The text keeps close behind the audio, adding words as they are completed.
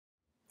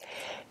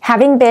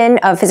Having been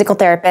a physical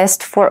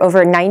therapist for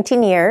over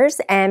 19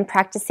 years and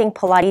practicing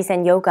Pilates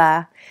and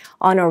yoga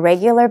on a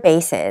regular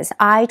basis,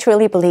 I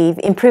truly believe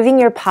improving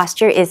your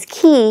posture is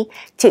key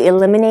to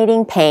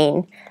eliminating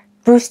pain,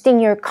 boosting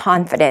your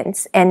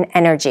confidence and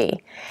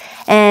energy.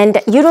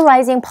 And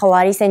utilizing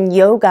Pilates and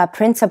yoga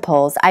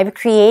principles, I've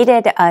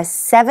created a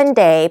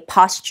 7-day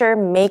posture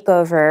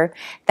makeover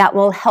that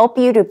will help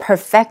you to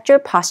perfect your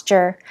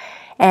posture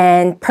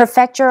and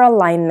perfect your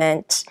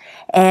alignment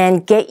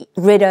and get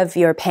rid of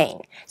your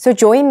pain. So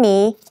join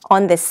me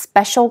on this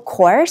special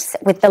course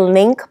with the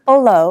link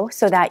below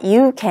so that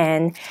you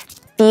can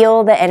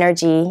feel the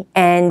energy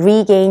and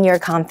regain your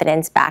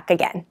confidence back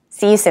again.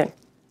 See you soon.